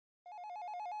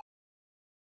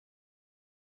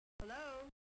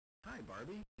Hi,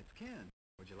 Barbie. It's Ken.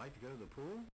 Would you like to go to the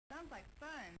pool? Sounds like fun.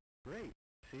 Great.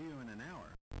 See you in an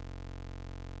hour.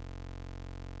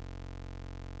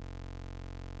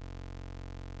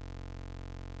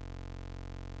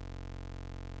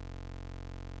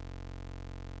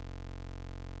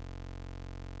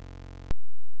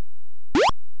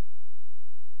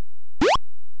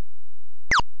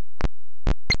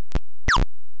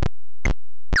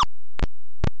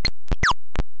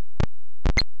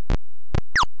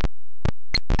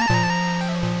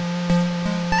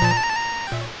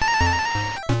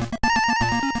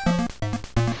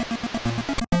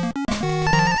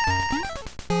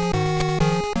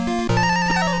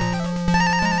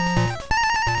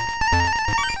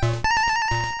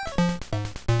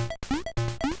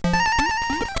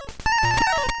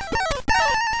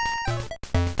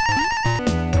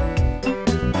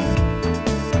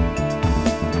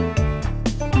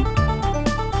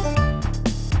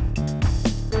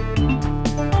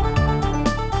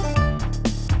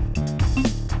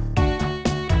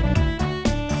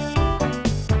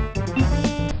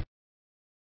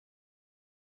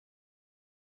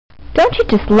 Don't you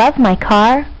just love my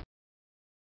car?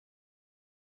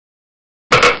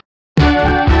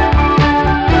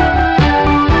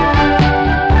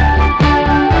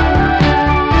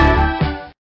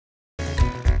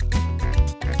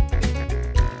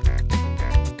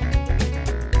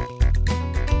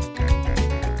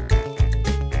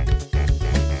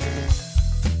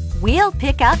 We'll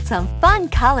pick out some fun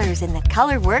colors in the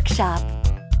color workshop.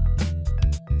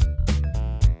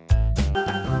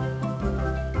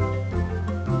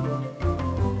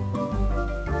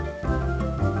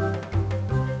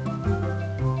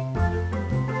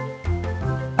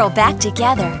 Back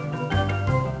together.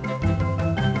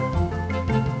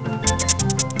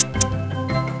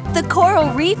 The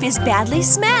coral reef is badly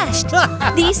smashed.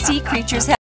 These sea creatures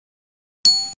have...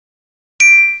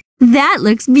 That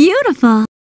looks beautiful.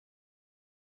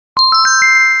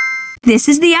 This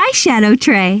is the eyeshadow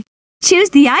tray. Choose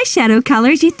the eyeshadow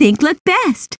colors you think look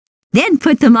best. Then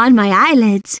put them on my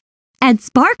eyelids. Add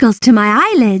sparkles to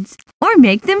my eyelids or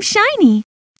make them shiny.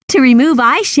 To remove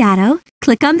eyeshadow,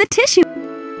 click on the tissue.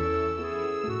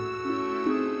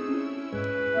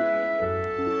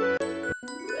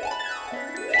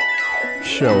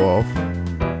 Show off.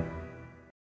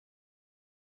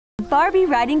 Barbie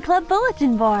Riding Club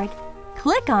bulletin board.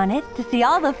 Click on it to see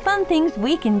all the fun things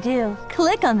we can do.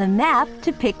 Click on the map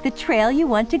to pick the trail you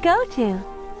want to go to.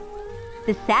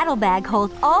 The saddlebag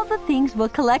holds all the things we'll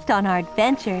collect on our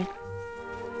adventures.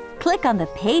 Click on the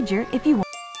pager if you want.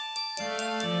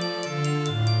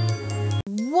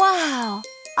 Wow!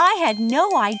 I had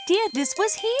no idea this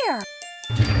was here.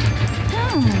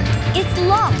 It's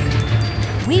locked.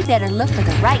 We better look for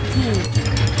the right key.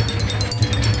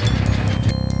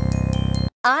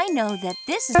 I know that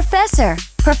this is... Professor,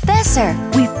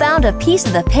 we found a piece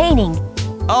of the painting.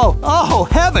 Oh,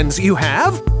 heavens, you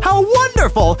have? How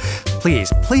wonderful!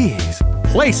 Please,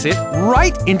 place it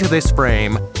right into this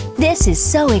frame. This is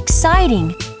so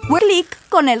exciting. Clic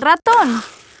con el ratón.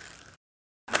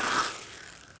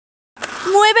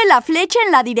 Mueve la flecha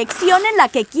en la dirección en la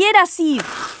que quieras ir.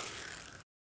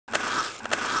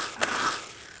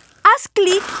 Haz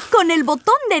clic con el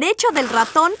botón derecho del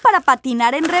ratón para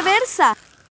patinar en reversa.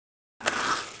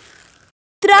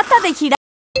 Trata de girar.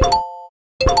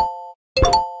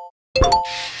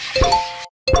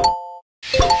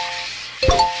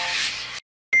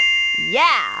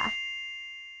 Yeah!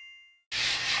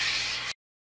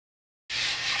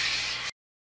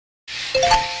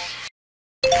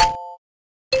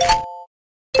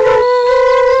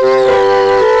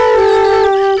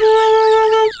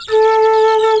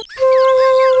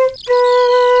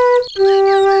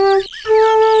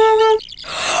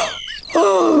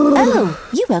 Oh,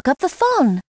 you woke up the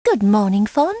phone. Good morning,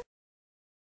 phone.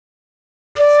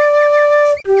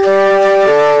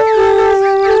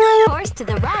 Horse to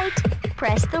the right,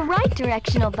 press the right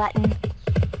directional button.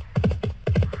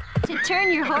 To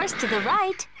turn your horse to the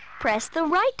right, press the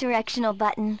right directional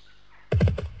button.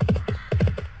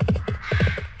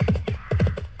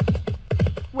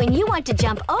 When you want to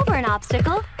jump over an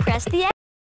obstacle, press the X.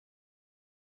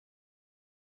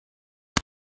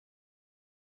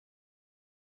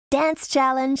 Dance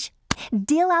challenge.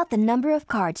 Deal out the number of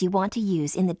cards you want to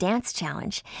use in the dance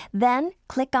challenge. Then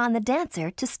click on the dancer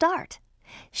to start.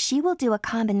 She will do a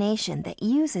combination that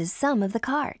uses some of the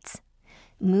cards.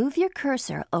 Move your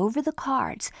cursor over the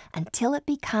cards until it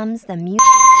becomes the music.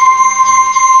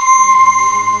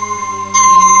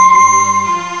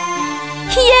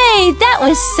 Yay! That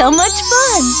was so much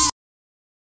fun!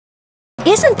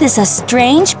 Isn't this a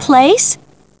strange place?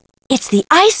 It's the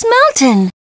Ice Mountain.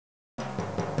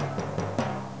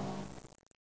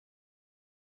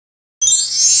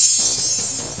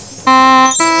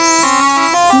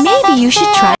 Maybe you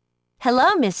should try.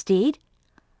 Hello, Miss Steed.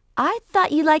 I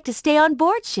thought you'd like to stay on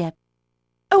board ship.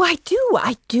 Oh, I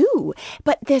do.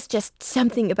 But there's just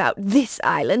something about this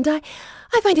island. I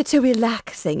find it so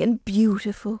relaxing and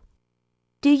beautiful.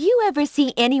 Do you ever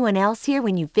see anyone else here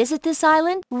when you visit this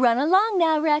island? Run along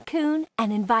now, Raccoon,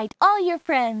 and invite all your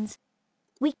friends.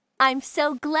 I'm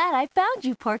so glad I found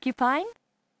you, Porcupine.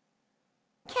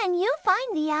 Can you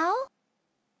find the owl?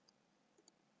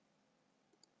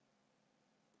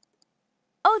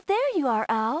 Oh, there you are,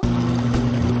 Owl.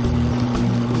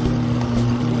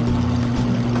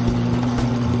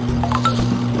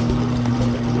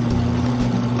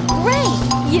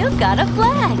 Great! You got a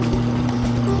flag!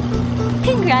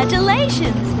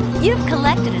 Congratulations! You've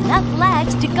collected enough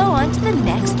flags to go on to the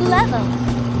next level.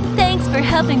 Thanks for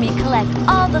helping me collect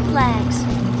all the flags.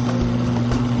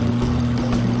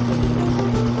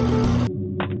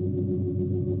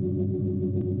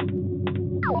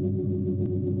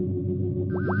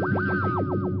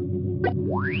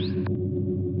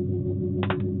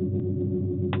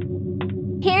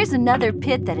 Here's another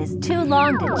pit that is too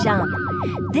long to jump.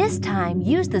 This time,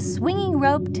 use the swinging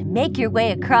rope to make your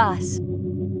way across.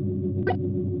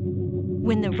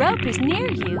 When the rope is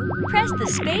near you, press the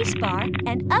space bar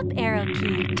and up arrow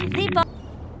key to leap off.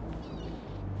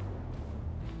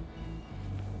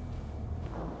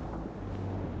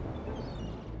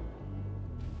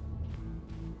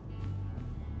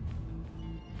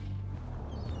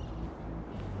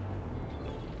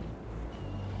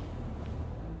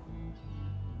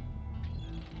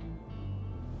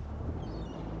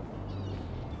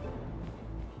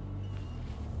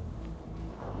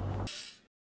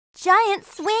 Giant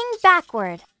swing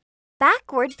backward.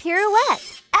 Backward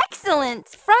pirouette. Excellent!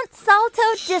 Front salto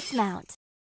dismount.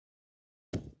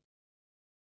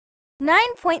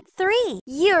 9.3.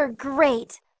 You're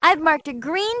great. I've marked a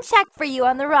green check for you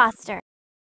on the roster.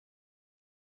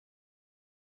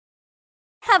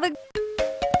 Have a...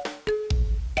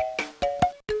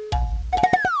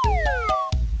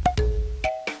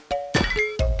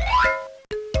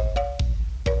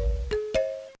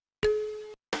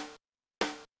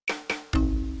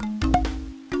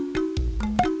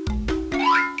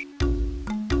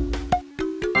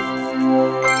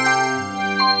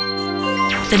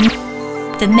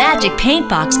 The magic paint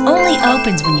box only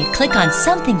opens when you click on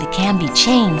something that can be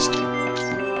changed.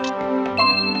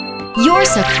 You're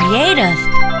so creative.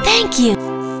 Thank you.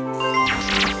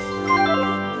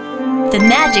 The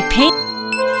magic paint...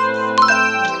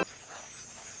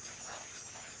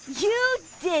 You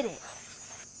did it!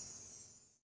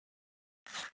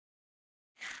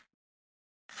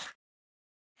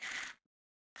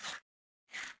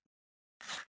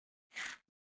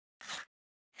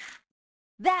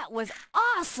 That was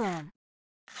awesome!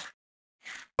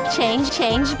 Change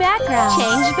background.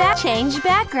 Change background. Change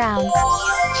background.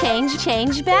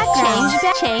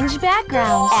 Change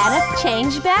background. Add a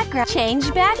change background.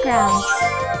 Change background.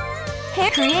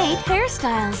 Create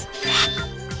hairstyles.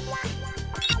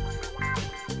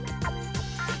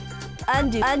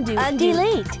 Undo.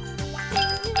 Delete.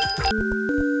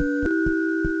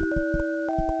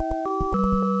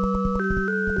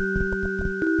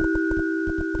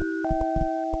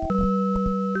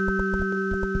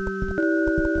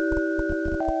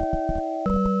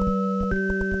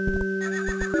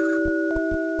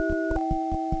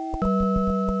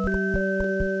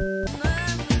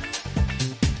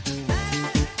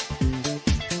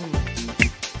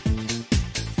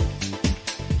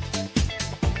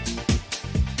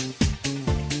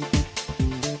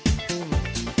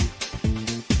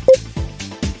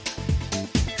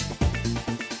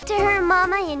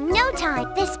 Mama in no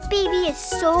time. This baby is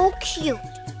so cute.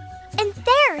 And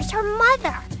there's her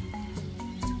mother.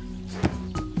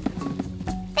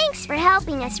 Thanks for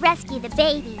helping us rescue the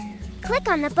baby. Click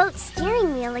on the boat's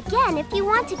steering wheel again if you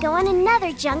want to go on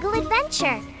another jungle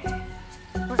adventure.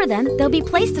 For them, they'll be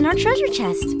placed in our treasure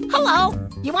chest. Hello!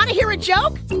 You want to hear a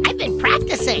joke? I've been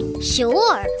practicing.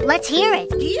 Sure, let's hear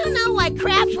it. Do you know why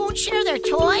crabs won't share their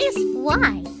toys?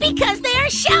 Why? Because they are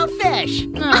shellfish!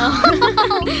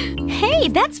 Oh. Hey,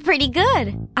 that's pretty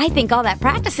good. I think all that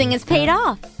practicing has paid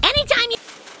off. Anytime you...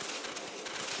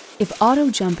 If auto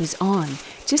jump is on,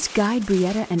 just guide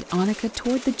Brietta and Annika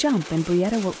toward the jump and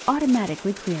Brietta will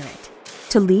automatically clear it.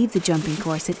 To leave the jumping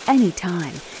course at any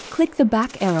time, click the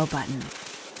back arrow button.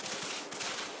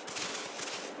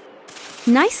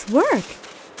 Nice work.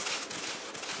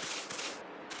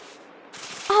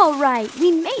 All right,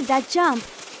 we made that jump.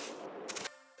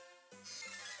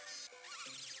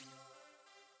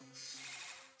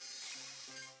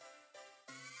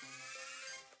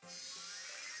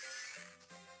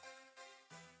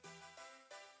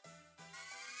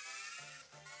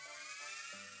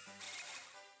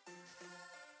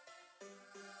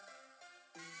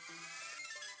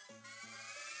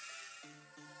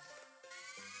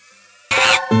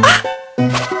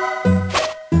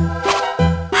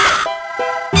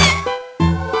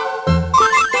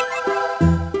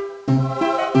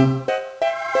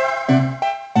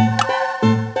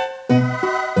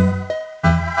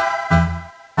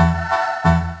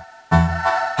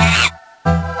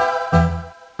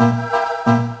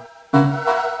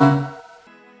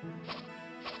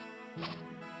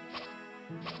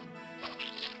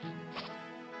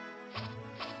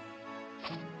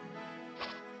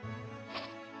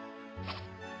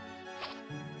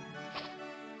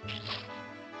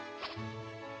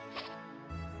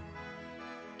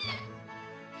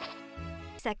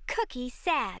 A cookie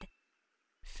sad.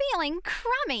 Feeling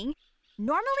crummy.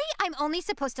 Normally, I'm only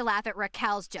supposed to laugh at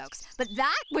Raquel's jokes, but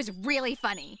that was really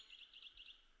funny.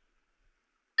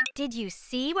 Did you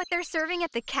see what they're serving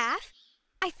at the caf?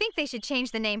 I think they should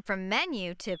change the name from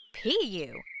menu to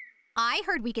PU. I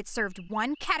heard we get served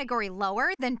one category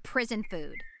lower than prison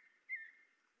food.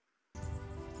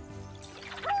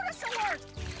 Tourist alert!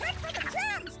 Head for the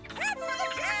gems! Head for the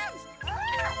gems!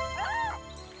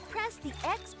 Press the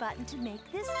X button to make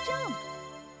this jump.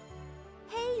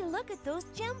 Hey, look at those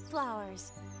gem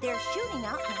flowers. They're shooting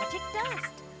out magic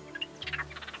dust.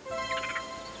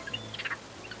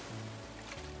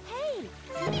 Hey!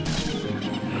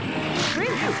 Fruit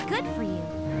is good for you.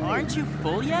 Aren't you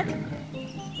full yet?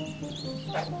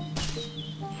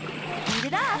 Eat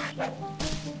it up.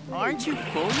 Aren't you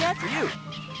full yet? You.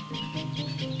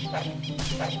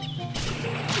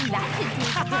 That could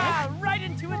taste good. Right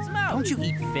into its mouth. Don't you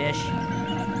eat fish?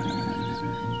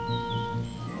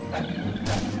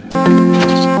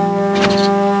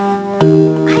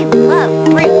 I love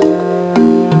fruit.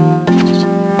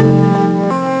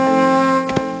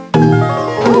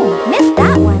 Oh, missed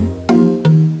that one.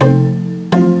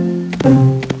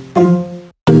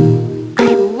 I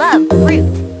love fruit.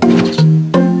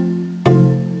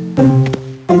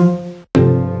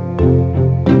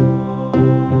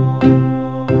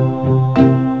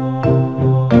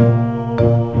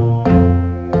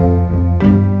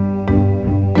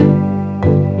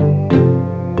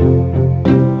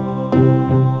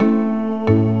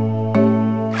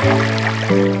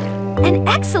 An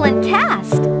excellent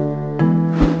cast.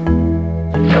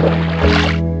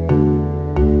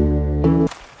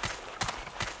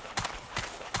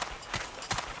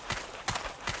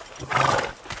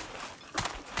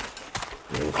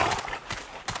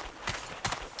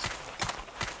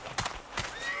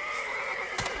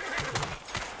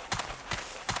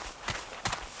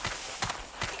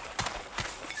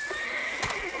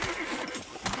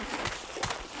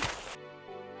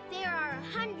 There are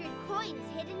 100 coins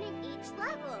hidden in each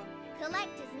level.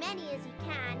 Collect as many as you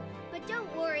can, but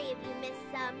don't worry if you miss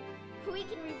some. We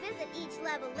can revisit each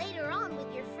level later on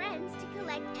with your friends to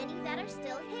collect any that are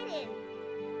still hidden.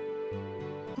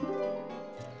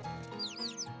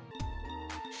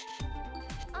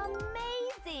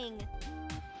 Amazing!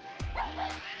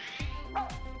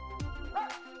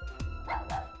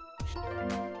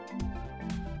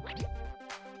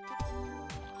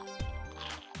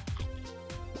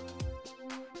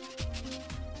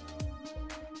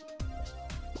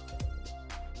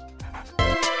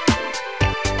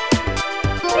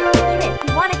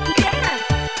 You want to dance?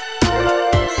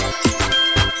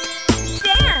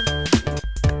 Dance!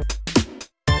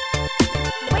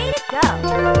 Way to go!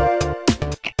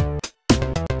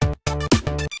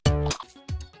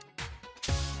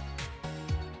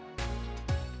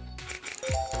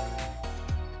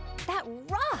 That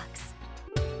rocks!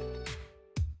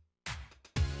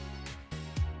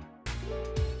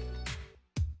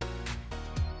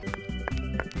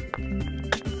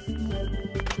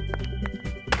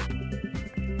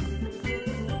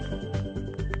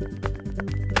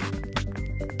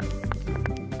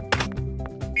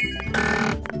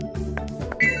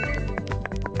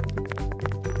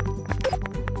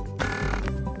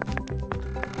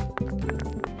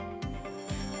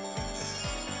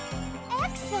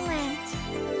 Excellent!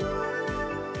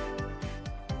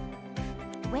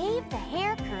 Wave the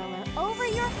hair curler over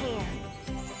your hair.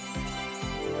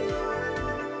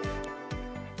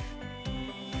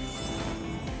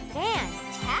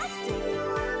 Fantastic!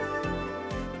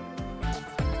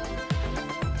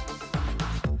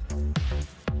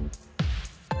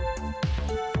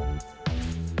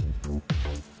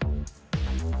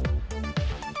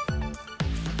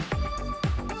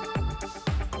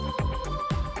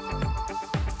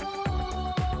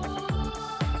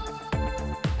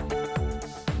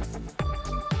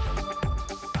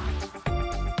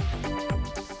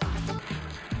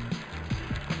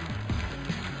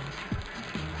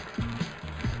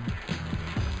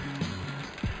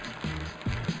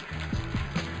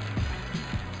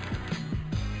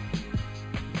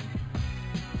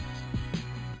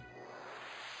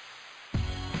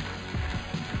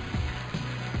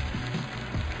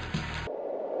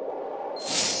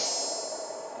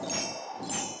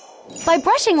 By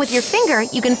brushing with your finger,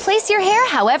 you can place your hair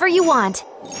however you want.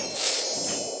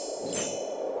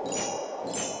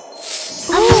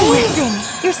 Amazing!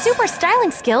 Your super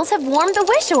styling skills have warmed the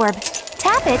wish orb.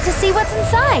 Tap it to see what's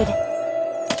inside.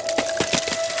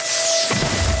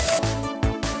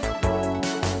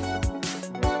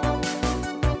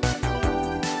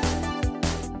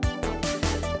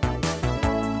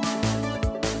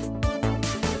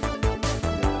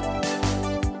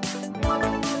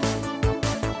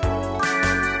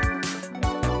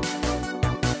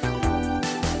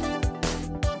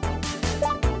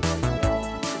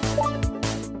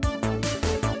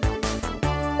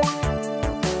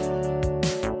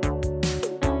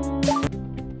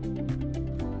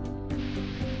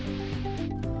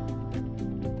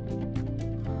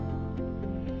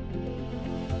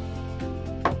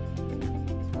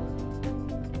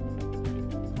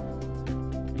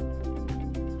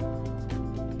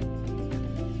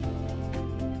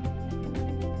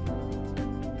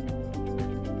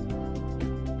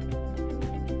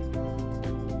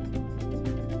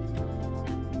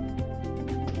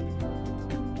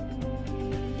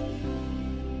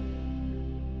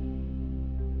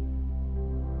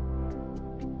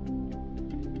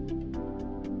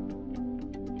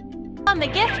 On the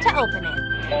gift to open it.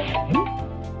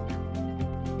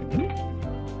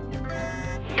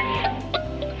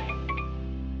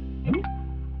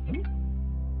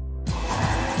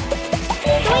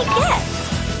 Sweet gift!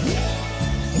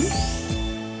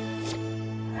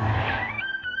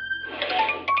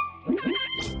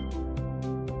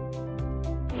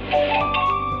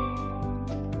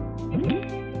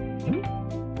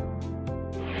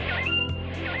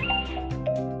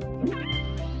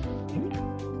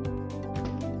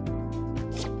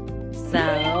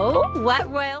 So,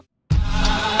 what royal